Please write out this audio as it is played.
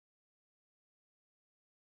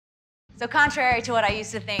So contrary to what I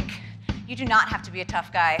used to think, you do not have to be a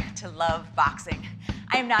tough guy to love boxing.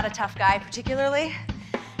 I am not a tough guy particularly.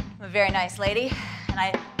 I'm a very nice lady, and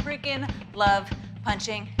I freaking love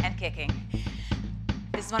punching and kicking.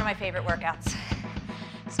 This is one of my favorite workouts.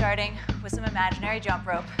 Starting with some imaginary jump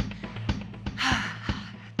rope.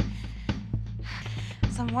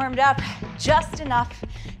 So I'm warmed up just enough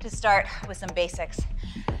to start with some basics.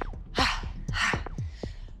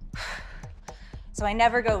 So I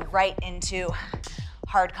never go right into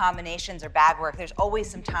hard combinations or bag work. There's always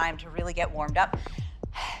some time to really get warmed up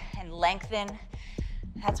and lengthen.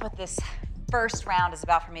 That's what this first round is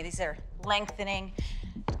about for me. These are lengthening,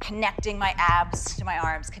 connecting my abs to my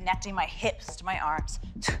arms, connecting my hips to my arms.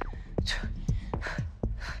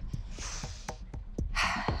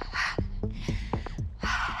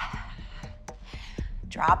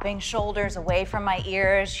 Dropping shoulders away from my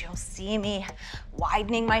ears. You'll see me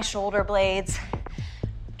widening my shoulder blades,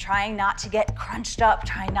 trying not to get crunched up,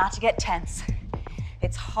 trying not to get tense.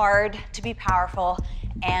 It's hard to be powerful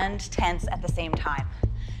and tense at the same time.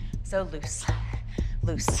 So loose,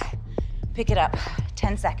 loose. Pick it up,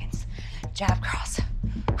 10 seconds. Jab, cross.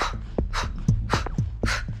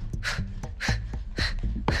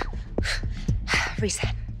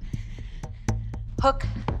 Reset. Hook,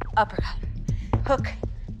 uppercut. Hook,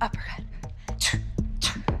 uppercut.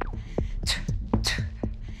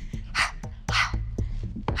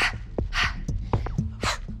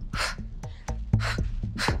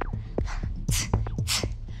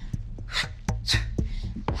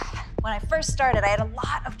 When I first started, I had a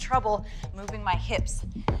lot of trouble moving my hips.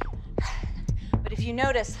 But if you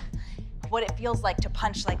notice what it feels like to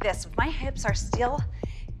punch like this, if my hips are still,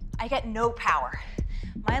 I get no power.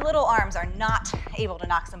 My little arms are not able to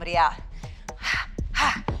knock somebody out.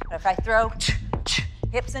 But if I throw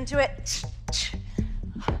hips into it,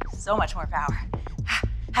 so much more power.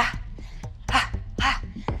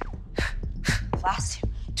 Last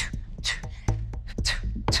two.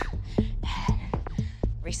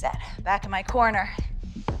 Reset. Back in my corner.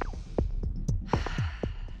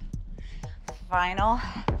 Final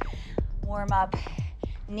warm up,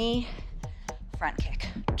 knee, front kick.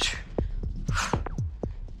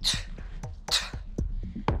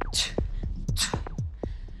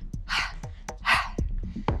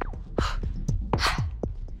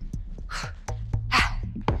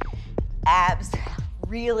 Abs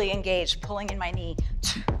really engaged, pulling in my knee.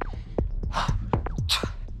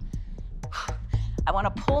 I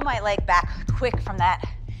want to pull my leg back quick from that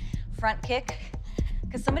front kick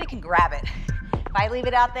because somebody can grab it. If I leave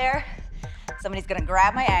it out there, somebody's going to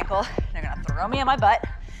grab my ankle, they're going to throw me on my butt,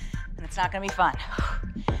 and it's not going to be fun.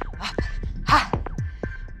 Up, ha,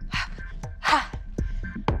 ha,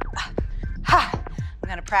 up, ha. I'm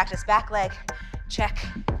going to practice back leg, check,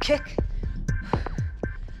 kick,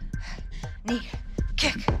 knee,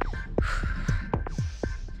 kick.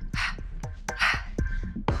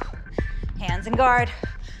 Hands in guard.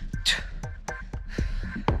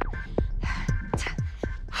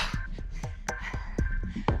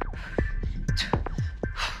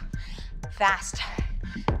 Fast.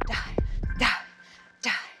 Da, da,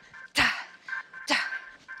 da, da, da,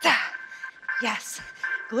 da. Yes.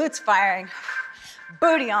 Glutes firing.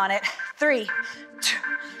 Booty on it. 3,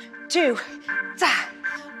 2, da,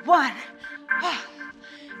 1.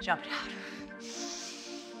 Jumped out.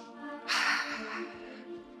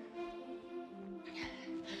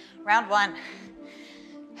 Round 1.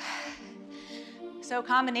 So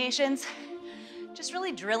combinations, just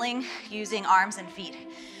really drilling using arms and feet.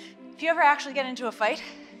 If you ever actually get into a fight,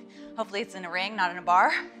 hopefully it's in a ring, not in a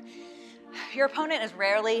bar, your opponent is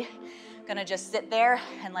rarely gonna just sit there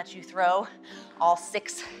and let you throw all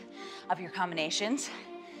 6 of your combinations.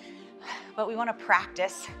 But we wanna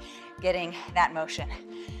practice getting that motion.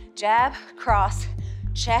 Jab, cross,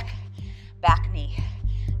 check, back knee.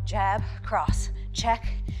 Jab, cross, check,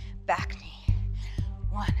 back knee.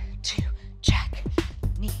 1, 2, check,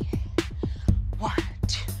 knee. 1,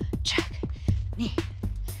 2, check, knee.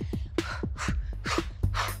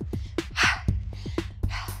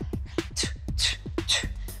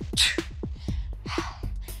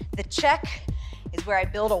 The check is where I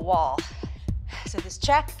build a wall. So this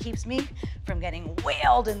check keeps me from getting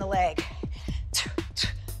whaled in the leg.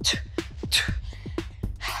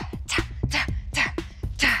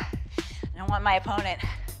 I don't want my opponent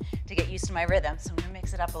to get used to my rhythm, so I'm gonna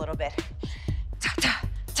mix it up a little bit.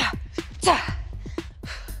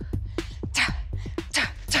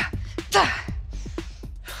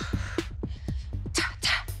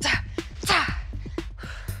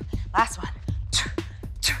 Last one.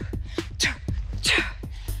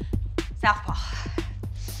 Southpaw.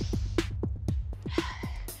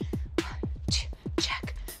 1,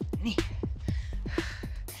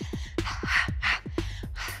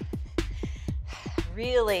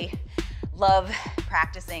 really love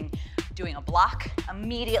practicing doing a block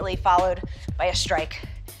immediately followed by a strike.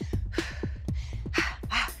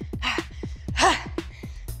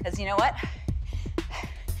 Because you know what?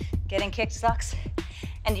 Getting kicked sucks,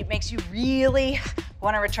 and it makes you really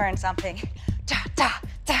want to return something. Da, da,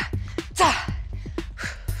 da, da.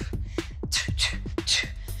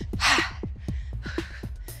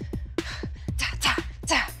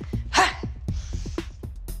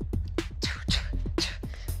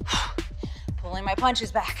 Pulling my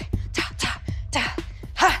punches back. Da, da, da,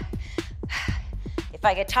 ha. If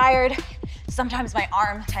I get tired, sometimes my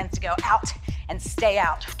arm tends to go out and stay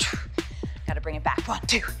out. Gotta bring it back. 1,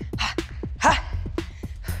 2. Ha, ha.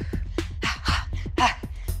 Ha, ha,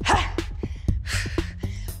 ha.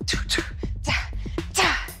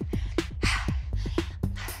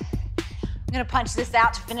 I'm gonna punch this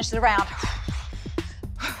out to finish the round.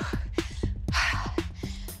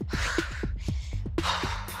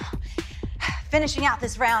 Finishing out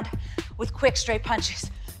this round with quick, straight punches.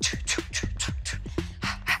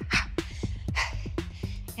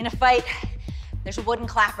 In a fight, there's a wooden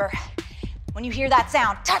clapper. When you hear that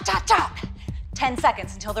sound, ta, ta, ta, 10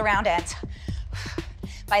 seconds until the round ends.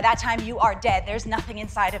 By that time, you are dead. There's nothing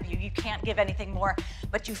inside of you. You can't give anything more,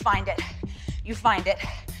 but you find it. You find it.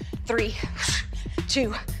 3,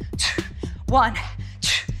 2, 1.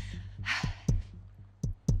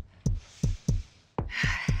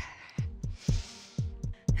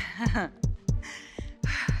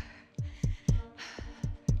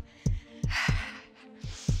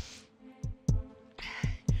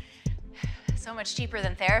 So much cheaper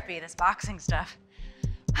than therapy, this boxing stuff.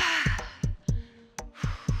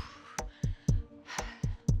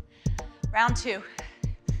 Round 2.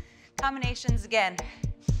 Combinations again.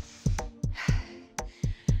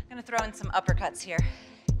 I'm gonna throw in some uppercuts here.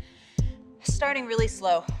 Starting really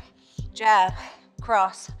slow. Jab,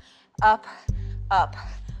 cross, up, up.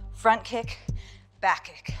 Front kick, back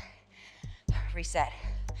kick. Reset.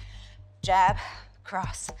 Jab,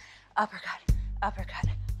 cross, uppercut, uppercut.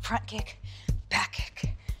 Front kick, back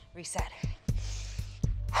kick. Reset.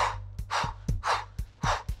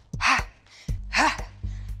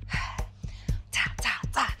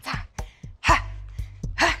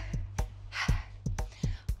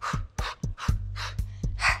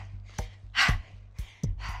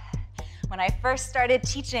 When I first started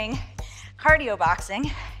teaching cardio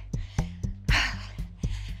boxing,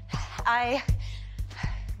 I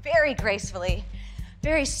very gracefully,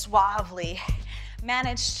 very suavely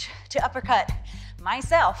managed to uppercut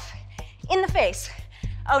myself in the face.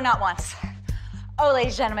 Oh, not once. Oh,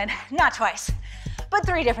 ladies and gentlemen, not twice, but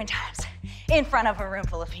 3 different times in front of a room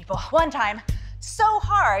full of people. One time, so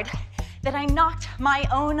hard that I knocked my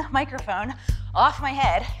own microphone off my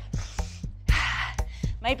head.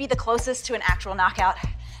 Might be the closest to an actual knockout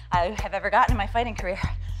I have ever gotten in my fighting career.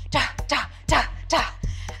 Da, da, da, da.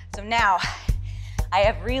 So now, I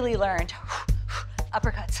have really learned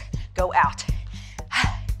uppercuts go out.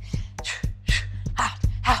 Out,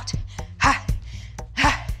 out.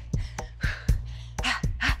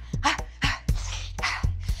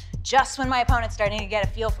 Just when my opponent's starting to get a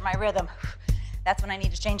feel for my rhythm, that's when I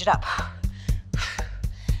need to change it up.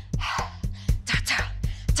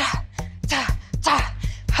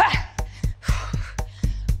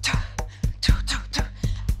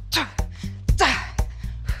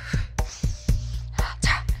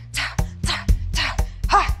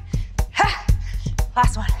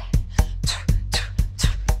 Last one.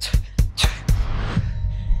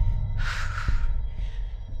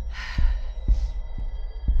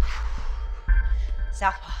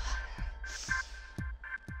 Southpaw.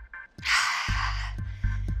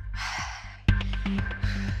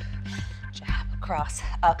 Jab, cross,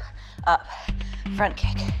 up, up. Front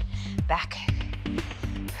kick, back kick.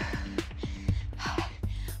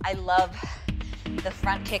 I love the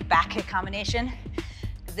front kick, back kick combination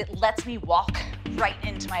because it lets me walk right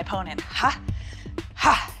into my opponent. Ha,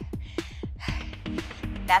 ha.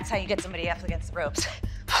 That's how you get somebody up against the ropes.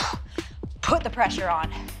 Put the pressure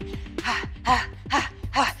on. Ha, ha, ha,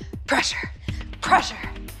 ha. Pressure, pressure.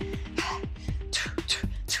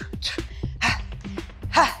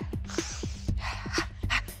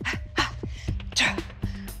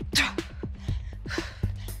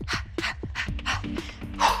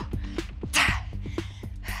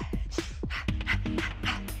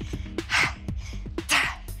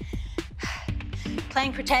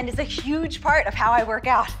 Playing pretend is a huge part of how I work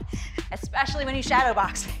out, especially when you shadow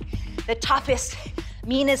box. The toughest,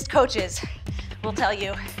 meanest coaches will tell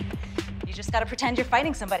you, you just gotta pretend you're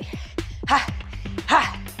fighting somebody. Ha,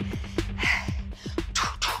 ha.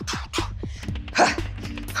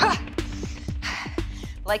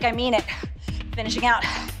 like I mean it. Finishing out.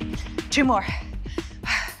 2 more.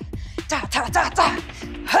 Da, da, da, da.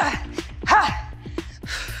 Ha, ha.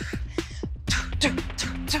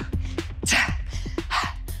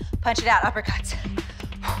 Punch it out, uppercuts.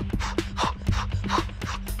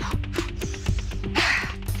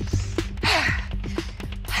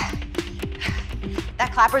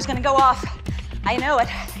 That clapper's gonna go off. I know it.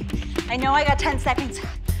 I know I got 10 seconds.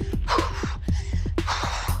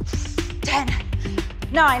 10,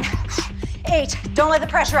 9, 8. Don't let the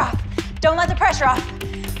pressure off. Don't let the pressure off.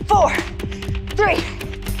 4, 3,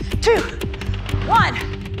 2, 1.